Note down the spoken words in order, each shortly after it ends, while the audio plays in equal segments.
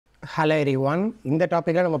Hello everyone. இந்த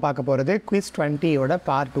டாப்பிக்கில் நம்ம பார்க்க போகிறது Quiz-20 ஓட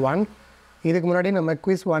Part-1. இதுக்கு முன்னாடி நம்ம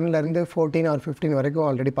Quiz-1லேருந்து 14 or 15 வரைக்கும்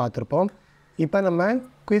ஆல்ரெடி பார்த்துருப்போம். இப்போ நம்ம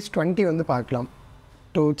Quiz-20 வந்து பார்க்கலாம்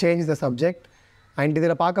to change the subject. And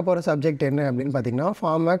இதில் பார்க்க போகிற சப்ஜெக்ட் என்ன அப்படின்னு பார்த்தீங்கன்னா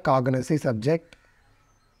Pharmacognosy சப்ஜெக்ட்.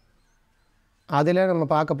 அதில் நம்ம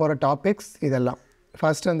பார்க்க போகிற டாபிக்ஸ் இதெல்லாம்.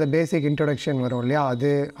 ஃபஸ்ட்டு அந்த பேசிக் இன்ட்ரொடக்ஷன் வரும் இல்லையா,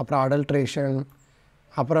 அது அப்புறம் அடல்ட்ரேஷன்,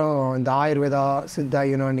 அப்புறம் இந்த ஆயுர்வேதா, சித்தா,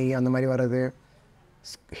 யுனானி அந்த மாதிரி வர்றது,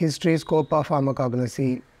 history, scope of pharmacognosy,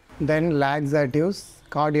 then laxatives,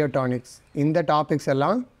 cardiotonics. இந்த டாபிக்ஸ்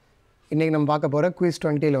எல்லாம் இன்றைக்கி நம்ம பார்க்க போகிற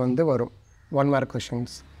Quiz-20ல் வந்து வரும் 1 mark questions.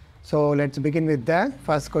 So let's begin with the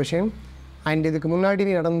first question. And இதுக்கு முன்னாடி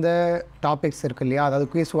நடந்த டாபிக்ஸ் இருக்கு இல்லையா, அதாவது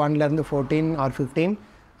Quiz-1லேருந்து 14 or 15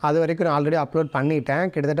 அது வரைக்கும் நான் ஆல்ரெடி அப்லோட் பண்ணிட்டேன்.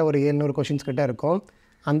 கிட்டத்தட்ட ஒரு 700 கொஷின்ஸ் கிட்டே இருக்கும்.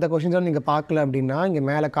 அந்த கொஷின்ஸும் நீங்கள் பார்க்கல அப்படின்னா இங்கே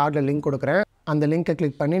மேலே கார்டில் லிங்க் கொடுக்குறேன், அந்த லிங்க்கை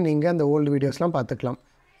கிளிக் பண்ணி நீங்கள் அந்த ஓல்டு வீடியோஸ்லாம் பார்த்துக்கலாம்.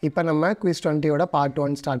 இப்போ நம்ம Quiz-20ஓட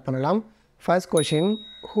Part-1 ஸ்டார்ட் பண்ணலாம். First question,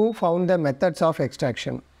 who found the methods of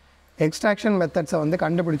extraction? Extraction மெத்தட்ஸை வந்து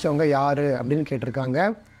கண்டுபிடிச்சவங்க யார் அப்படின்னு கேட்டிருக்காங்க.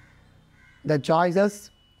 த சாய்ஸஸ்: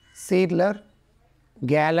 சீட்லர்,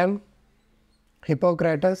 கேலன்,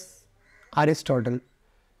 ஹிப்போக்ராட்டஸ், அரிஸ்டாட்டில்.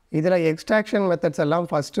 இதில் எக்ஸ்ட்ராக்ஷன் மெத்தட்ஸ் எல்லாம்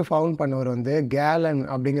ஃபஸ்ட்டு ஃபவுண்ட் பண்ணவர் வந்து கேலன்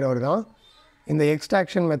அப்படிங்கிறவர் தான். இந்த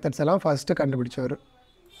எக்ஸ்ட்ராக்ஷன் மெத்தட்ஸ் எல்லாம் first கண்டுபிடிச்சவர்.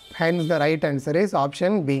 Hence the right answer is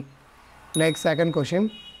option B. Next second question,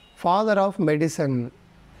 father of medicine.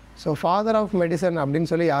 So father of medicine அப்படின்னு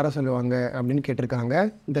சொல்லி யாரை சொல்லுவாங்க அப்படின்னு கேட்டிருக்காங்க.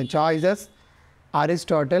 த சாய்ஸஸ்: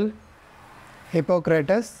 அரிஸ்டாட்டில்,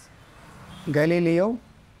 ஹிப்போக்ராட்டஸ், கலீலியோ,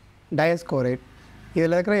 டயஸ்கோரேட்.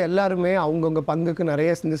 இதில் இருக்கிற எல்லாருமே அவங்கவுங்க பங்குக்கு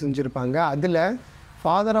நிறைய செஞ்சுருப்பாங்க. அதில்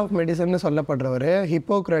ஃபாதர் ஆஃப் மெடிசன்னு சொல்லப்படுறவர்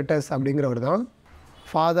ஹிப்போக்ராட்டஸ் அப்படிங்கிறவர் தான்.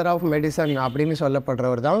 ஃபாதர் ஆஃப் மெடிசன் அப்படின்னு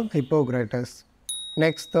சொல்லப்படுறவர் தான் Hippocrates.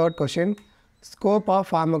 Next third question, scope of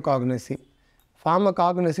pharmacognosy.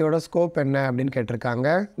 ஃபார்மகாக்னசியோட scope என்ன அப்படின்னு கேட்டிருக்காங்க.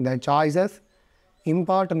 த choices: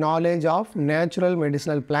 impart knowledge of natural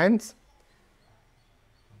medicinal plants,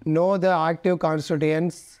 no the active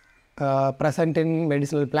கான்ஸ்டிடியூயன்ட்ஸ் present in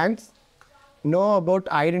medicinal plants, know about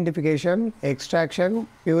identification, extraction,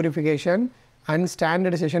 purification and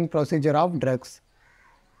standardization procedure of drugs.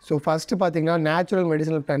 So first பார்த்திங்கன்னா natural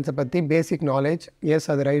medicinal பிளான்ட்ஸை பற்றி basic knowledge, S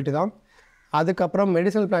அது right தான். அதுக்கப்புறம்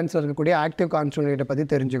medicinal பிளான்ட்ஸில் இருக்கக்கூடிய active கான்ஸ்டிடியூயண்ட்டை பற்றி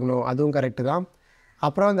தெரிஞ்சுக்கணும், அதுவும் correct தான்.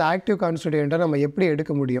 அப்புறம் அந்த ஆக்டிவ் கான்ஸ்டிடியூயண்ட்டை நம்ம எப்படி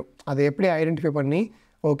எடுக்க முடியும், அதை எப்படி ஐடென்டிஃபை பண்ணி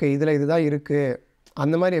ஓகே இதில் இதுதான் இருக்குது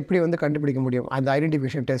அந்த மாதிரி எப்படி வந்து கண்டுபிடிக்க முடியும், அந்த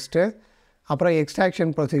ஐடென்டிஃபிகேஷன் டெஸ்ட்டு. அப்புறம்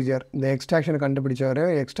எக்ஸ்ட்ராக்ஷன் ப்ரொசீஜர், இந்த எக்ஸ்ட்ராக்ஷனை கண்டுபிடிச்சவர்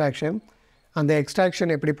எக்ஸ்ட்ராக்ஷன், அந்த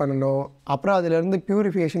எக்ஸ்ட்ராக்ஷன் எப்படி பண்ணணும், அப்புறம் அதிலேருந்து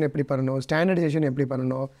ப்யூரிஃபிகேஷன் எப்படி பண்ணணும், ஸ்டாண்டர்டைசேஷன் எப்படி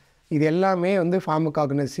பண்ணணும், இது எல்லாமே வந்து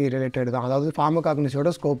ஃபார்மகாக்னசி ரிலேட்டட் தான், அதாவது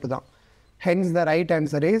ஃபார்மகாக்னசியோட ஸ்கோப்பு தான். Hence the right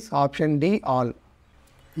answer is option D, all.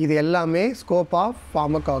 இது எல்லாமே scope of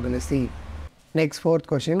pharmacognosy. Next fourth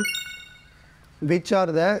question, which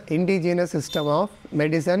are the indigenous system of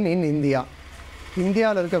medicine in India?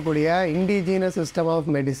 இந்தியாவில் இருக்கக்கூடிய இண்டிஜினஸ் சிஸ்டம் ஆஃப்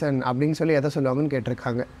மெடிசன் அப்படின்னு சொல்லி எதை சொல்லுவாங்கன்னு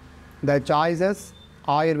கேட்டிருக்காங்க. த choices: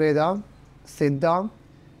 Ayurveda, Siddha,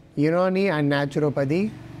 Unani and naturopathy,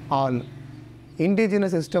 all.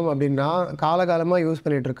 Indigenous system அப்படின்னா காலகாலமாக யூஸ்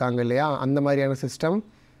பண்ணிகிட்ருக்காங்க இல்லையா, அந்த மாதிரியான சிஸ்டம்.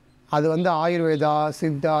 அது வந்து ஆயுர்வேதா,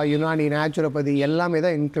 சித்தா, யுனானி, நேச்சுரோபதி எல்லாமே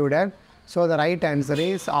தான் included. So the right answer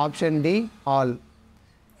is option D, all.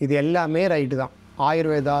 இது எல்லாமே ரைட்டு தான்.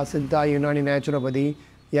 ஆயுர்வேதா, சித்தா, யுனானி, நேச்சுரோபதி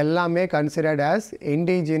எல்லாமே considered as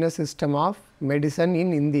indigenous system of medicine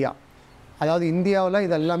in India. அதாவது இந்தியாவில்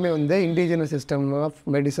இது எல்லாமே வந்து இண்டிஜினஸ் சிஸ்டம் ஆஃப்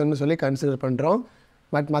மெடிசன்னு சொல்லி கன்சிடர் பண்ணுறோம்.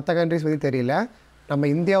 பட் மற்ற கண்ட்ரிஸ் பற்றி தெரியல. நம்ம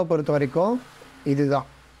இந்தியாவை பொறுத்த வரைக்கும் இதுதான்,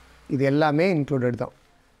 இது எல்லாமே இன்க்ளூடட் தான்.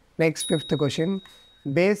 Next fifth question,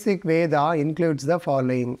 basic Veda includes the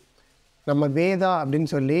following. நம்ம வேதா அப்படின்னு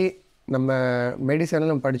சொல்லி நம்ம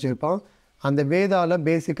மெடிசனில் நம்ம படிச்சிருப்போம். அந்த வேதாவில்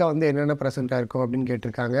பேசிக்காக வந்து என்னென்ன ப்ரெசண்ட்டாக இருக்கும் அப்படின்னு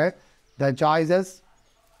கேட்டிருக்காங்க. த choices: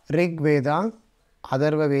 rig Veda,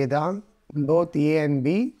 Atharva Veda, both A and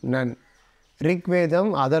B, none. Rig வேதம்,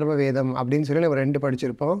 அதர்வ வேதம் அப்படின்னு சொல்லி நம்ம 2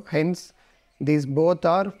 படிச்சிருப்போம். Hence these both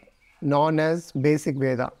are known as basic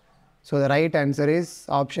Veda. So the right answer is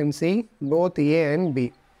option C, both A and B.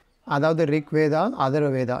 அதாவது ரிக் வேதா, அதர்வ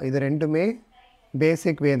வேதா இது ரெண்டுமே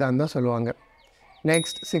பேசிக் வேதான்னு தான் சொல்லுவாங்க.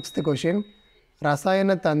 நெக்ஸ்ட் சிக்ஸ்த் கொஷின்,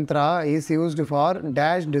 ரசாயன தந்திரா is used for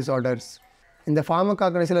dash disorders. இந்த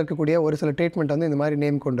ஃபார்மகாக்னசியில் இருக்கக்கூடிய ஒரு சில ட்ரீட்மெண்ட் வந்து இந்த மாதிரி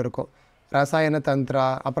நேம் கொண்டு இருக்கும். ரசாயன தந்திரா,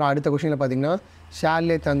 அப்புறம் அடுத்த கொஷினில் பார்த்திங்கன்னா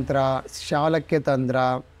ஷால்ய தந்திரா, ஷாலக்கிய தந்திரா,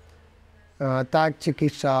 தாக்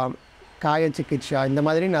சிகிச்சா, காய சிகிச்சா, இந்த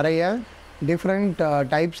மாதிரி நிறைய டிஃப்ரெண்ட்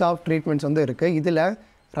டைப்ஸ் ஆஃப் ட்ரீட்மெண்ட்ஸ் வந்து இருக்குது. இதில்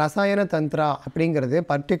ரசாயன தந்திரா அப்படிங்கிறது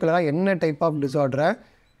பர்டிகுலராக என்ன டைப் ஆஃப் டிஸார்டரை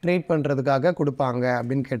ட்ரீட் பண்ணுறதுக்காக கொடுப்பாங்க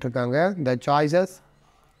அப்படின்னு கேட்டிருக்காங்க. த choices: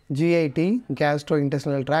 GIT, Castro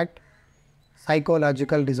intestinal tract,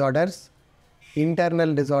 psychological disorders,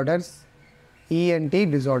 internal disorders, ENT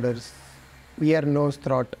disorders, ear, nose,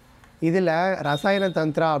 throat. இதில் ரசாயன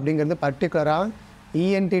தந்திரா அப்படிங்கிறது பர்டிகுலராக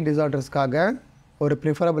ENT டிசார்டர்ஸ்க்காக ஒரு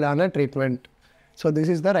ப்ரிஃபரபிளான treatment. So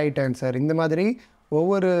this is the right answer. இந்த மாதிரி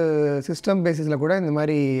ஒவ்வொரு சிஸ்டம் பேசிஸில் கூட இந்த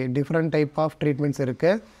மாதிரி டிஃப்ரெண்ட் டைப் ஆஃப் ட்ரீட்மெண்ட்ஸ்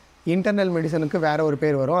இருக்குது. இன்டர்னல் மெடிசனுக்கு வேறு ஒரு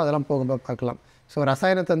பேர் வரும், அதெல்லாம் போக பார்க்கலாம். ஸோ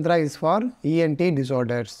ரசாயன தந்திரா is for ENT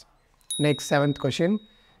disorders. Next 7th question,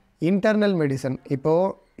 internal medicine.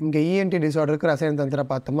 இப்போது இங்கே ENT டிசார்டருக்கு ரசாயன தந்திரா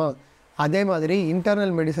பார்த்தோமா, அதே மாதிரி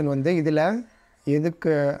இன்டர்னல் மெடிசன் வந்து இதில்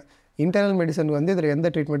எதுக்கு இன்டர்னல் மெடிசன் வந்து இதில் எந்த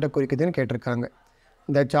ட்ரீட்மெண்ட்டை குறிக்குதுன்னு கேட்டிருக்காங்க.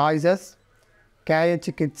 த சாய்ஸஸ் காய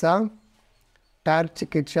சிகிச்சா, டார்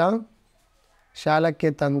சிகிச்சா,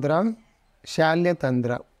 ஷாலக்கிய தந்திரா, ஷால்ய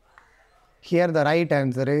தந்திரா. Here the right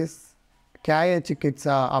answer is காய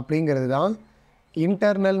சிகிச்சா அப்படிங்கிறது தான்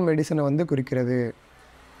இன்டர்னல் மெடிசனை வந்து குறிக்கிறது.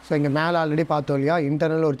 ஸோ இங்கே மேலே ஆல்ரெடி பார்த்தோம் இல்லையா,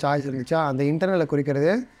 இன்டர்னல் ஒரு சாய்ஸ் இருந்துச்சா, அந்த இன்டர்னலை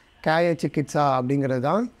குறிக்கிறது காய சிகிச்சா அப்படிங்கிறது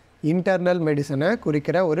தான் இன்டர்னல் மெடிசனை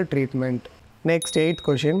குறிக்கிற ஒரு treatment. Next 8th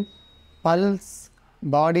question, pulse,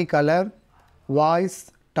 பாடி colour, voice,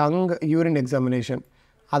 tongue, urine examination.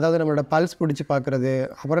 அதாவது நம்மளோட பல்ஸ் பிடிச்சி பார்க்குறது,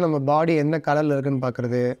 அப்புறம் நம்ம பாடி என்ன கலரில் இருக்குதுன்னு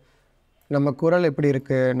பார்க்குறது, நம்ம குரல் எப்படி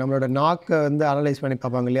இருக்குது, நம்மளோட நாக்கை வந்து அனலைஸ் பண்ணி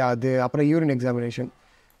பார்ப்பாங்க இல்லையா அது, அப்புறம் யூரின் எக்ஸாமினேஷன்.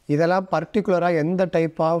 இதெல்லாம் பர்டிகுலராக எந்த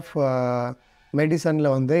டைப் ஆஃப்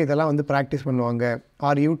மெடிசனில் வந்து இதெல்லாம் வந்து ப்ராக்டிஸ் பண்ணுவாங்க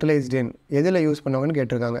ஆர் யூட்டிலைஸ்ட் இன், எதில் யூஸ் பண்ணுவாங்கன்னு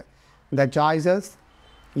கேட்டிருக்காங்க. த choices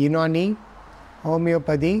Unani,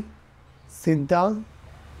 homeopathy, Siddha,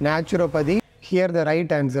 naturopathy. Here the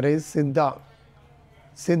right answer is Siddha.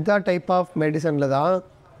 Siddha type of மெடிசனில் தான்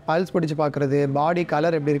பல்ஸ் பிடிச்சி பார்க்குறது, பாடி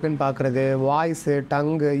கலர் எப்படி இருக்குன்னு பார்க்குறது, வாய்ஸு,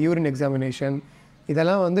 டங்கு, யூரின் எக்ஸாமினேஷன்,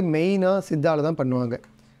 இதெல்லாம் வந்து மெயினாக சித்தாவில் தான் பண்ணுவாங்க.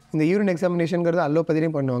 இந்த யூரின் எக்ஸாமினேஷனுங்கிறது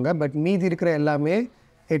அலோபதிலையும் பண்ணுவாங்க, பட் மீதி இருக்கிற எல்லாமே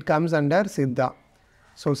it comes under Siddha.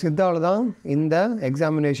 So சித்தாவில் தான் இந்த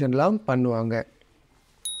எக்ஸாமினேஷன்லாம் பண்ணுவாங்க.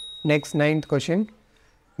 Next 9th question,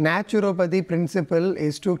 naturopathy principal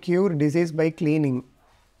is to cure disease by cleaning.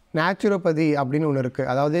 Naturopathy அப்படின்னு ஒன்று இருக்குது,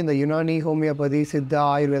 அதாவது இந்த யுனானி, ஹோமியோபதி, சித்தா,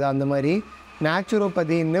 ஆயுர்வேதா அந்த மாதிரி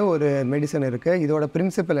நேச்சுரோபதின்னு ஒரு மெடிசன் இருக்குது. இதோட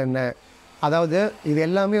பிரின்சிபல் என்ன, அதாவது இது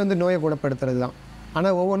எல்லாமே வந்து நோயை குணப்படுத்துறது தான்,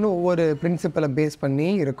 ஆனால் ஒவ்வொன்றும் ஒவ்வொரு பிரின்சிபலை பேஸ் பண்ணி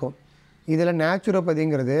இருக்கும். இதில்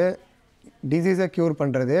நேச்சுரோபதிங்கிறது டிசீஸை க்யூர்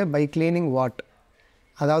பண்ணுறது பை க்ளீனிங் வாட்,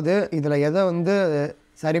 அதாவது இதில் எதை வந்து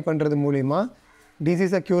சரி பண்ணுறது மூலிமா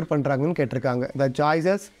டிசீஸை க்யூர் பண்ணுறாங்கன்னு கேட்டிருக்காங்க. த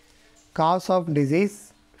choices cos of disease,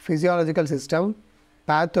 physiological system,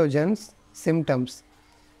 pathogens, symptoms.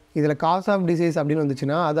 இதில் காஸ் ஆஃப் டிசீஸ் அப்படின்னு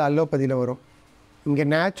வந்துச்சுன்னா அது அலோபதியில் வரும். இங்கே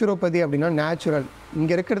நேச்சுரோபதி அப்படின்னா நேச்சுரல்,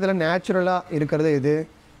 இங்கே இருக்கிறதுல நேச்சுரலாக இருக்கிறது இது,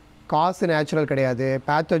 காசு நேச்சுரல் கிடையாது,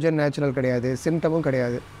 பேத்தோஜன் நேச்சுரல் கிடையாது, சிம்டமும்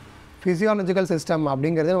கிடையாது. ஃபிசியாலஜிக்கல் சிஸ்டம்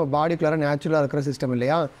அப்படிங்கிறது நம்ம பாடிக்குள்ளார நேச்சுரலாக இருக்கிற சிஸ்டம்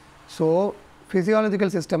இல்லையா. ஸோ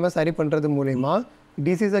ஃபிசியாலஜிக்கல் சிஸ்டமை சரி பண்ணுறது மூலிமா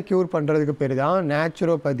டிசீஸை க்யூர் பண்ணுறதுக்கு பேர் தான்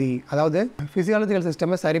நேச்சுரோபதி. அதாவது ஃபிசியாலஜிக்கல்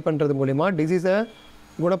சிஸ்டமை சரி பண்ணுறது மூலிமா டிசீஸை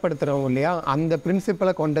குணப்படுத்துகிறவங்க இல்லையா, அந்த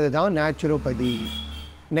பிரின்சிப்பலை கொண்டது தான் naturopathy.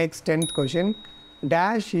 Next 10th question,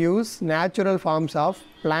 dash use natural forms of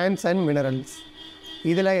plants and minerals.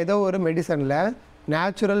 இதில் ஏதோ ஒரு மெடிசனில்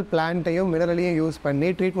நேச்சுரல் பிளான்ட்டையும் மினரலையும் யூஸ் பண்ணி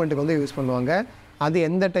ட்ரீட்மெண்ட்டுக்கு வந்து யூஸ் பண்ணுவாங்க. அது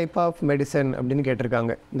எந்த டைப் ஆஃப் மெடிசன் அப்படின்னு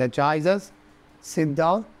கேட்டிருக்காங்க. இந்த சாய்ஸஸ் சித்தா,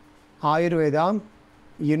 ஆயுர்வேதா,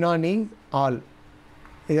 யுனானி, ஆல்.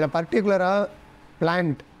 இதில் பர்டிகுலராக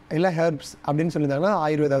பிளான்ட் இல்லை ஹெர்ப்ஸ் அப்படின்னு சொல்லியிருந்தாங்கன்னா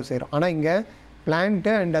ஆயுர்வேதாவை செய்கிறோம், ஆனால் இங்கே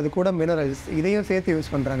பிளான்ட்டு அண்ட் அது கூட மினரல்ஸ் இதையும் சேர்த்து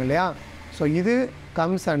யூஸ் பண்ணுறாங்க இல்லையா. ஸோ இது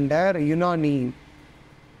comes under Unani.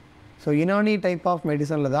 So Unani type of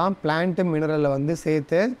மெடிசனில் தான் பிளான்ட்டு மினரலை வந்து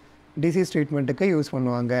சேர்த்து டிசீஸ் ட்ரீட்மெண்ட்டுக்கு யூஸ்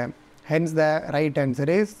பண்ணுவாங்க. Hence the right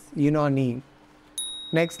answer is Unani.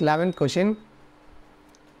 Next 11th question,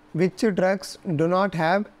 which drugs to not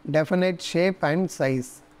have definite shape and size.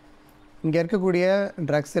 இங்கே இருக்கக்கூடிய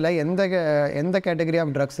ட்ரக்ஸில் எந்த கேட்டகரி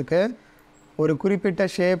ஆஃப் ட்ரக்ஸுக்கு ஒரு குறிப்பிட்ட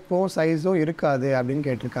ஷேப்பும் சைஸும் இருக்காது அப்படின்னு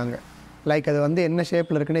கேட்டிருக்காங்க. லைக் அது வந்து என்ன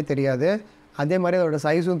ஷேப்பில் இருக்குன்னே தெரியாது, அதே மாதிரி அதோட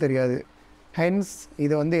சைஸும் தெரியாது. ஹென்ஸ்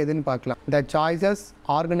இது வந்து எதுன்னு பார்க்கலாம். த choices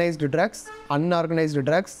organised drugs, unorganised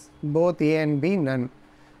drugs, both A and B, none.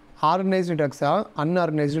 Organised ட்ரக்ஸா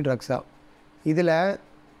unorganised ட்ரக்ஸா, இதில்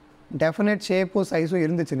டெஃபினட் ஷேப்பும் சைஸும்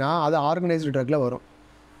இருந்துச்சுன்னா அது ஆர்கனைஸ்டு ட்ரக்கில் வரும்.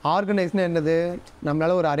 ஆர்கனைஸ்னால் என்னது,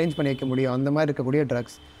 நம்மளால் ஒரு அரேஞ்ச் பண்ணி வைக்க முடியும் அந்த மாதிரி இருக்கக்கூடிய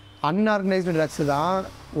ட்ரக்ஸ். அன்ஆர்கனைஸ்டு ட்ரக்ஸ் தான்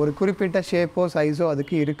ஒரு குறிப்பிட்ட ஷேப்போ சைஸோ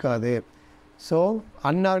அதுக்கு இருக்காது. So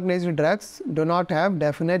unorganised drugs do not have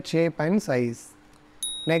definite shape and size.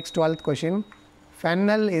 Next 12th question,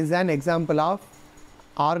 fentanyl is an example of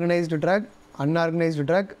organized drug, unorganized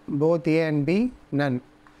drug, both A and B, none.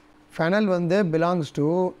 Fentanyl வந்து belongs to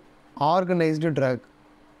organized drug.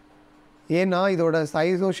 ஏன்னா இதோட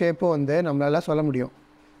சைஸும் ஷேப்பும் வந்து நம்மளால சொல்ல முடியும்.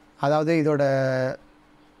 அதாவது இதோட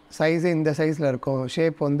சைஸு இந்த சைஸில் இருக்கும்,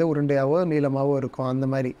 ஷேப் வந்து உருண்டையாவோ நீளமாகவோ இருக்கும் அந்த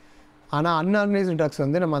மாதிரி. ஆனால் அன்ஆர்கனைஸ்டு ட்ரக்ஸ்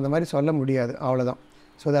வந்து நம்ம அந்த மாதிரி சொல்ல முடியாது, அவ்வளோதான்.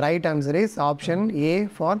 So the right answer is option A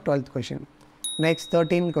for 12th question. Next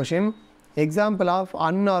 13th question, example of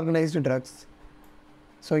unorganised drugs.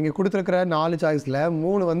 So இங்கே கொடுத்துருக்கிற 4 சாய்ஸில்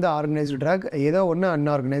 3 வந்து ஆர்கனைஸ்டு ட்ரக், ஏதோ ஒன்று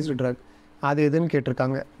அன்ஆர்கனைஸ்டு ட்ரக். அது எதுன்னு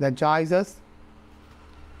கேட்டிருக்காங்க. த choices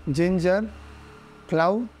ginger,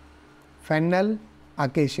 glove, fennel,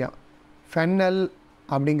 acacia. Fennel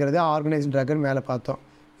அப்படிங்கிறது ஆர்கனைஸ்டு ட்ரக்குன்னு மேலே பார்த்தோம்.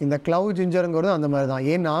 இந்த க்ளவ் ஜிஞ்சருங்கிறது அந்த மாதிரி தான்.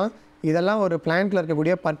 ஏன்னா இதெல்லாம் ஒரு பிளான்ட்டில்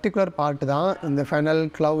இருக்கக்கூடிய பர்டிகுலர் பார்ட்டு தான் இந்த ஃபெனல்,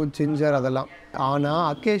 க்ளவ், ஜிஞ்சர் அதெல்லாம். ஆனால்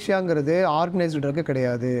அக்கேஷியாங்கிறது ஆர்கனைஸ்டு ட்ரக்கு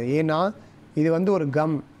கிடையாது. ஏன்னா இது வந்து ஒரு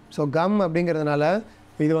கம். ஸோ கம் அப்படிங்கிறதுனால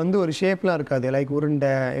இது வந்து ஒரு ஷேப்லாம் இருக்காது, லைக்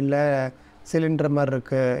உருண்டை இல்லை சிலிண்டர் மாதிரி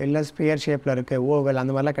இருக்குது, இல்லை ஸ்பியர் ஷேப்பில் இருக்குது, ஓவல்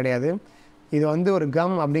அந்த மாதிரிலாம் கிடையாது. இது வந்து ஒரு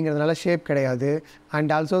கம் அப்படிங்கிறதுனால ஷேப் கிடையாது,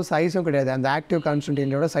 அண்ட் ஆல்சோ சைஸும் கிடையாது, அந்த ஆக்டிவ்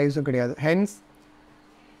கான்ஸ்டன்டினோட சைஸும் கிடையாது. ஹென்ஸ்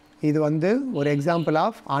இது வந்து ஒரு எக்ஸாம்பிள்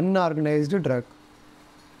ஆஃப் அன்ஆர்கனைஸ்டு ட்ரக்.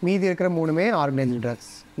 மீதி இருக்கிற 3மே organised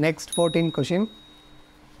drugs. Next 14th question,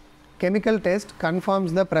 chemical test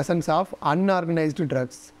conforms the presence of unorganised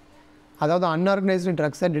drugs. அதாவது அன்ஆர்கனைஸ்டு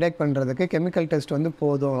ட்ரக்ஸை டிடெக்ட் பண்ணுறதுக்கு கெமிக்கல் டெஸ்ட் வந்து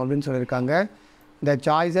போதும் அப்படின்னு சொல்லியிருக்காங்க. த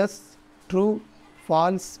சாய்ஸஸ் ட்ரூ,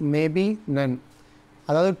 ஃபால்ஸ், மேபி, நன்.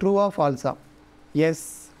 அதாவது ட்ரூவா ஃபால்ஸா? S,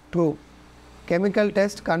 true. Chemical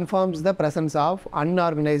test conforms the presence of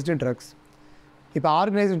unorganised drugs. இப்போ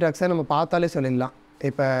organised ட்ரக்ஸை நம்ம பார்த்தாலே சொல்லிடலாம்.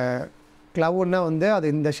 இப்போ க்ளவுன்னா வந்து அது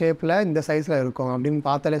இந்த ஷேப்பில் இந்த சைஸில் இருக்கும் அப்படின்னு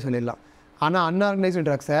பார்த்தாலே சொல்லிடலாம். ஆனால் அன்ஆர்கனைஸ்டு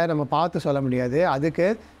ட்ரக்ஸை நம்ம பார்த்து சொல்ல முடியாது, அதுக்கு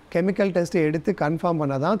கெமிக்கல் டெஸ்ட்டு எடுத்து கன்ஃபார்ம்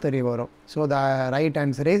பண்ணால் தான் தெரிய வரும். So the right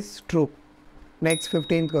answer is true. Next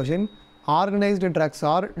 15th question, organised drugs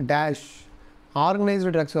R dash.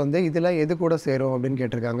 Organised drugs வந்து இதில் எது கூட சேரும் அப்படின்னு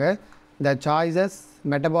கேட்டிருக்காங்க. த choices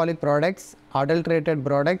metabolic products, adulterated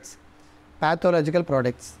products, pathological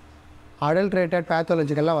products. Adulterated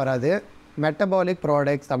பேத்தாலஜிக்கல்லாம் வராது, மெட்டபாலிக்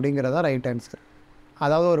ப்ராடக்ட்ஸ் அப்படிங்கிறது தான் ரைட் ஆன்சர்.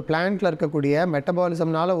 அதாவது ஒரு பிளான்ட்டில் இருக்கக்கூடிய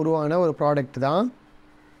மெட்டபாலிசம்னால் உருவான ஒரு ப்ராடக்ட் தான்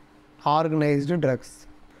organised drugs.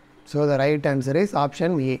 So the right answer is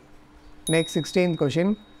option A. Next 16th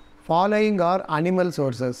question, following or animal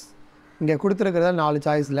sources. இங்கே கொடுத்துருக்கிறத 4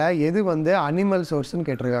 சாய்ஸில் எது வந்து அனிமல் சோர்ஸ்ன்னு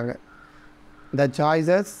கேட்டிருக்காங்க. த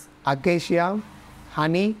choices acacia,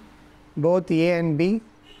 honey, both A and B,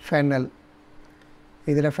 fennel.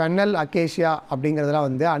 இதில் ஃபென்னல், அக்கேஷியா அப்படிங்கிறதுலாம்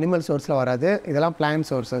வந்து அனிமல் சோர்ஸில் வராது, இதெல்லாம் பிளான்ட்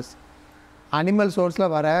சோர்சஸ். அனிமல்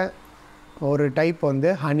சோர்ஸில் வர ஒரு டைப் வந்து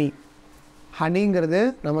ஹனி. ஹனிங்கிறது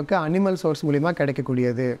நமக்கு அனிமல் சோர்ஸ் மூலிமா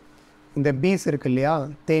கிடைக்கக்கூடியது. இந்த பீஸ் இருக்குது இல்லையா,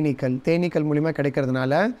 தேனீக்கள் மூலிமா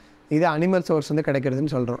கிடைக்கிறதுனால இது அனிமல் சோர்ஸ் வந்து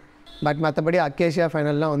கிடைக்கிறதுன்னு சொல்கிறோம். பட் மற்றபடி அக்கேஷியா,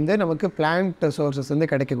 ஃபெனல்லாம் வந்து நமக்கு பிளான்ட் சோர்ஸஸ் வந்து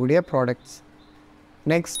கிடைக்கக்கூடிய products.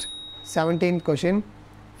 Next 17th question,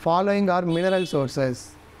 following R mineral sources.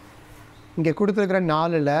 இங்கே கொடுத்துருக்கிற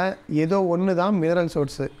 4ல் ஏதோ ஒன்று தான் மினரல்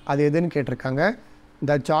சோர்ஸு, அது எதுன்னு கேட்டிருக்காங்க.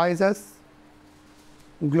 த சாய்ஸஸ்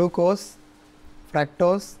குளுக்கோஸ்,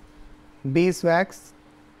 ஃப்ரக்டோஸ், பீஸ்வேக்ஸ்,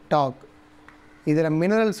 டாக். இதில்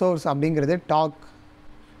மினரல் சோர்ஸ் அப்படிங்கிறது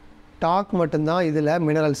டாக் மட்டும்தான் இதில்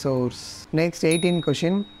mineral source. Next 18th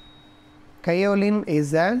question, kaolin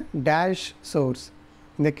is a dash source.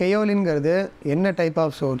 இந்த கயோலின்ங்கிறது என்ன type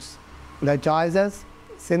of source? The choices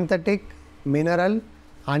synthetic, mineral,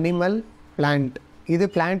 animal, plant. இது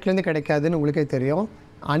பிளான்ட்லேருந்து கிடைக்காதுன்னு உங்களுக்கே தெரியும்,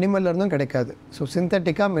 அனிமல்லேருந்தும் கிடைக்காது. ஸோ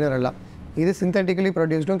சிந்தட்டிக்காக, மினரலாக. இது சிந்தட்டிக்கலி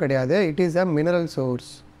ப்ரொடியூஸ்டும் கிடையாது, it is a mineral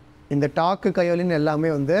source. இந்த டாக்கு, கயோலின் எல்லாமே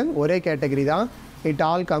வந்து ஒரே கேட்டகரி தான். It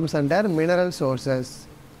all comes under mineral sources.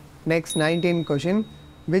 Next 19th question,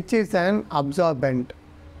 which is an அப்சார்பெண்ட்.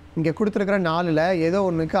 இங்கே கொடுத்துருக்கிற 4ல் ஏதோ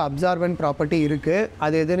ஒன்றுக்கு அப்சார்பெண்ட் ப்ராப்பர்ட்டி இருக்குது,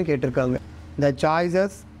 அது எதுன்னு கேட்டிருக்காங்க. த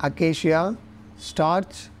choices acacia,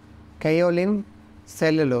 starch, kaolin,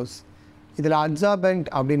 cellulose. இதில் அப்சார்பெண்ட்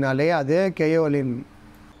அப்படின்னாலே அது கயோலின்.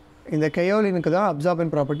 இந்த கயோலினுக்கு தான்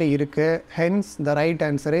அப்சார்பெண்ட் ப்ராப்பர்ட்டி இருக்குது. Hence the right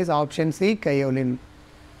answer is option C, kaolin.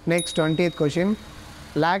 Next 20th question,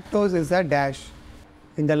 lactose is a dash.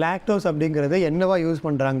 இந்த லாக்டோஸ் அப்படிங்கிறது என்னவா யூஸ்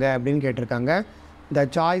பண்ணுறாங்க அப்படின்னு கேட்டிருக்காங்க. த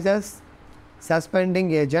choices suspending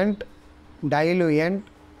agent, டைலூயன்ட்,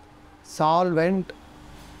 solvent,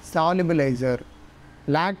 சாலிபிளைசர்.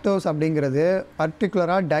 Lactose அப்படிங்கிறது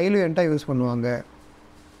பர்டிகுலராக டைலூயண்ட்டாக யூஸ் பண்ணுவாங்க.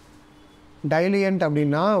 டைலூயன்ட்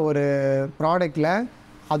அப்படின்னா ஒரு ப்ராடக்டில்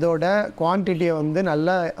அதோட குவான்டிட்டியை வந்து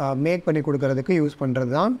நல்லா மேக் பண்ணி கொடுக்கறதுக்கு யூஸ்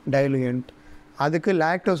பண்ணுறது தான் டைலூயன்ட். அதுக்கு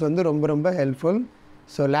லாக்டோஸ் வந்து ரொம்ப ரொம்ப helpful.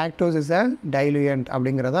 So lactose is a டைலூயன்ட்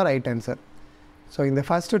அப்படிங்கிறது தான் ரைட் ஆன்சர். ஸோ இந்த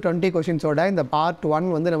ஃபஸ்ட்டு 20 கொஷின்ஸோட இந்த பார்ட் 1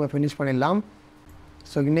 வந்து நம்ம ஃபினிஷ் பண்ணிடலாம்.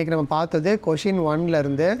 ஸோ இன்றைக்கி நம்ம பார்த்தது கொஷின்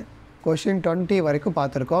 1லேருந்து கொஷின் 20 வரைக்கும்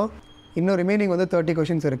பார்த்துருக்கோம். இன்னும் ரிமைனிங் வந்து 30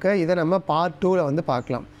 கொஷின்ஸ் இருக்குது. இதை நம்ம பார்ட் 2ல் வந்து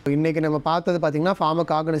பார்க்கலாம். இன்றைக்கி நம்ம பார்த்தது பார்த்திங்கன்னா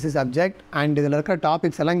ஃபார்மகாக்னசி சப்ஜெக்ட், அண்ட் இதில் இருக்கிற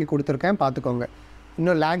டாபிக்ஸ் எல்லாம் இங்கே கொடுத்துருக்கேன், பார்த்துக்கோங்க.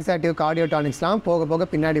 இன்னும் லாக்ஸேட்டிவ், கார்டியோடானிக்ஸ்லாம் போக போக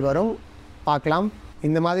பின்னாடி வரும், பார்க்கலாம்.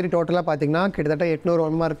 இந்த மாதிரி டோட்டலாக பார்த்திங்கன்னா கிட்டத்தட்ட 800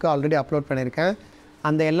 1 மார்க்கு ஆல்ரெடி அப்லோட் பண்ணியிருக்கேன்.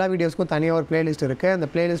 அந்த எல்லா வீடியோஸ்க்கும் தனியாக ஒரு ப்ளேலிஸ்ட் இருக்குது. அந்த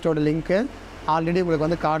ப்ளேலிஸ்ட்டோட லிங்க்கு ஆல்ரெடி உங்களுக்கு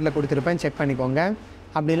வந்து கார்டில் கொடுத்துருப்பேன், செக் பண்ணிக்கோங்க.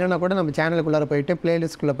 அப்படி இல்லைனா கூட நம்ம சேனலுக்குள்ளார போயிட்டு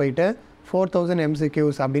ப்ளேலிஸ்ட்டுக்குள்ளே போயிட்டு 4000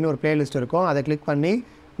 MCQs அப்படின்னு ஒரு ப்ளேலிஸ்ட் இருக்கும். அதை கிளிக் பண்ணி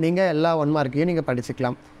நீங்கள் எல்லா 1 மார்க்கையும் நீங்கள்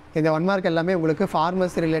படிச்சுக்கலாம். இந்த 1 மார்க் எல்லாமே உங்களுக்கு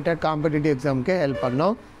ஃபார்மசி ரிலேட்டட் காம்படிட்டிவ் எக்ஸாமுக்கு ஹெல்ப்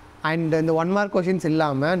பண்ணணும். அண்ட் இந்த 1 மார்க் கொஷின்ஸ்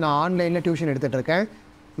இல்லாமல் நான் ஆன்லைனில் டியூஷன் எடுத்துகிட்ருக்கேன்.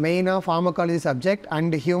 மெயினாக pharmacology subject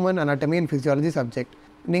and human anatomy and physiology subject.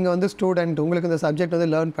 நீங்கள் வந்து ஸ்டூடெண்ட், உங்களுக்கு இந்த சப்ஜெக்ட் வந்து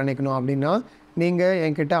லேர்ன் பண்ணிக்கணும் அப்படின்னா நீங்கள்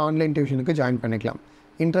என்கிட்ட ஆன்லைன் டியூஷனுக்கு ஜாயின் பண்ணிக்கலாம்.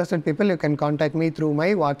 Interested people you can contact me through my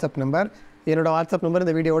WhatsApp number. என்னோடய வாட்ஸ்அப் நம்பர்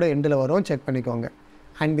இந்த வீடியோட எண்டில் வரும், செக் பண்ணிக்கோங்க.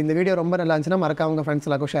 அண்ட் இந்த வீடியோ ரொம்ப நல்லா இருந்துச்சுன்னா மறக்காம உங்கள் ஃப்ரெண்ட்ஸ்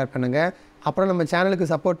எல்லாருக்கும் ஷேர் பண்ணுங்கள். அப்புறம் நம்ம சேனலுக்கு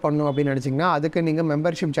சப்போர்ட் பண்ணணும் அப்படின்னு நினச்சிங்கன்னா அதுக்கு நீங்கள்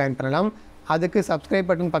மெம்பர்ஷிப் ஜாயின் பண்ணலாம். அதுக்கு சப்ஸ்கிரைப்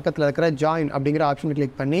பட்டன் பக்கத்தில் இருக்கிற ஜாயின் அப்படிங்கிற ஆப்ஷனை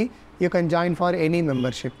கிளிக் பண்ணி you can join for any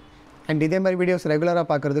membership. And இதே மாதிரி வீடியோஸ் ரெகுலராக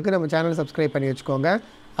பார்க்குறதுக்கு நம்ம சேனல் சப்ஸ்கிரைப் பண்ணி வச்சுக்கோங்க.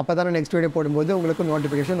 அப்போ தான் நெக்ஸ்ட் வீடியோ போடும்போது உங்களுக்கு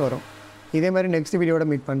நோட்டிஃபிகேஷன் வரும். இதே மாதிரி நெக்ஸ்ட் வீடியோட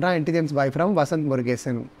மீட் பண்ணுறேன். Until then, bye from Vasanth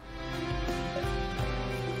Murugesan.